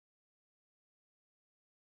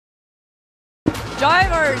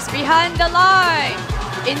Drivers behind the line.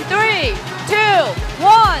 In 3, 2,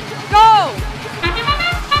 1, go!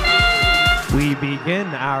 We begin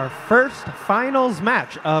our first finals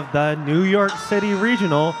match of the New York City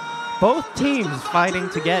Regional. Both teams fighting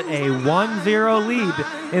to get a 1-0 lead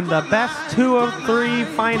in the best 2 of 3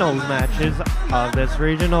 finals matches of this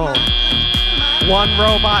regional. One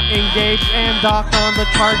robot engaged and docked on the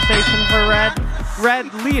charge station for Red.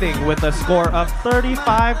 Red leading with a score of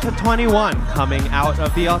 35-21 coming out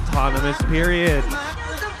of the autonomous period.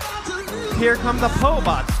 Here come the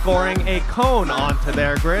Pobots scoring a cone onto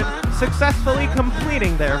their grid, successfully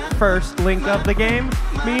completing their first link of the game.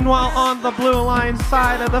 Meanwhile, on the Blue Alliance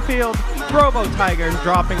side of the field, Robo-Tigers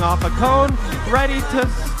dropping off a cone, ready to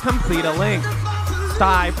complete a link.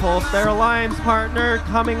 Sty Pulse, their alliance partner,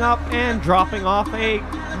 coming up and dropping off a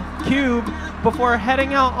cube before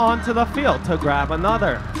heading out onto the field to grab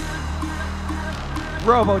another.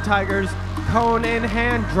 Robo-Tigers, cone in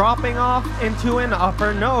hand, dropping off into an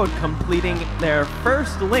upper node, completing their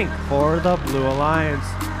first link for the Blue Alliance.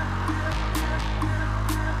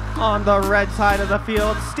 On the red side of the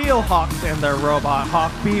field, Steelhawks and their Robot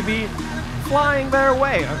Hawk BB flying their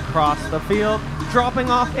way across the field,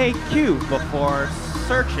 dropping off a cube before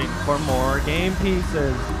searching for more game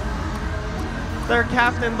pieces. Their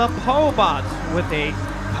captain, the Pobots, with a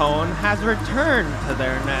cone, has returned to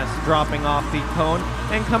their nest, dropping off the cone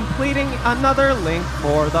and completing another link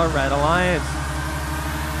for the Red Alliance.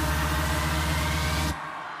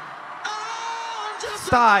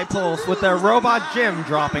 Sty Pulse with their Robot Gym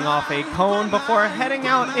dropping off a cone before heading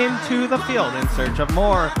out into the field in search of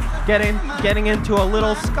more, getting into a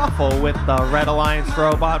little scuffle with the Red Alliance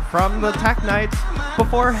robot from the Tech Knights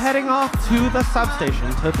before heading off to the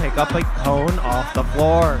substation to pick up a cone off the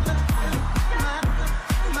floor.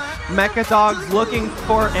 Mecha Dogs looking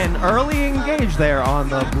for an early engage there on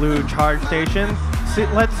the blue charge station.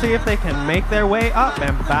 Let's see if they can make their way up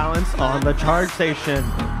and balance on the charge station.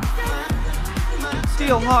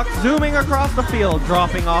 Steelhawk zooming across the field,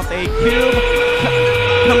 dropping off a cube,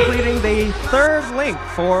 completing the third link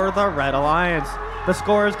for the Red Alliance. The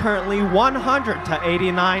score is currently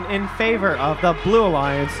 100-89 in favor of the Blue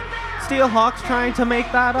Alliance. Steelhawks trying to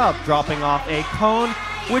make that up, dropping off a cone,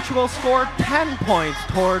 which will score 10 points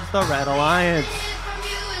towards the Red Alliance.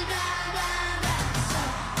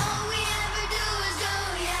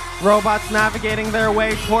 Robots navigating their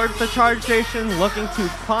way towards the charge station, looking to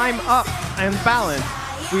climb up and balance.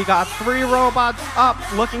 We got 3 robots up,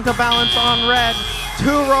 looking to balance on red,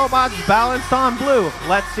 2 robots balanced on blue.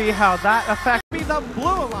 Let's see how that affects the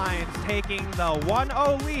Blue Alliance, taking the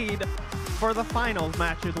 1-0 lead for the finals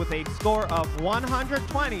matches with a score of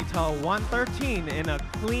 120-113 in a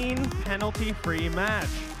clean, penalty-free match.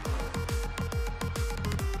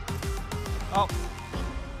 Oh,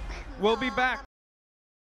 we'll be back.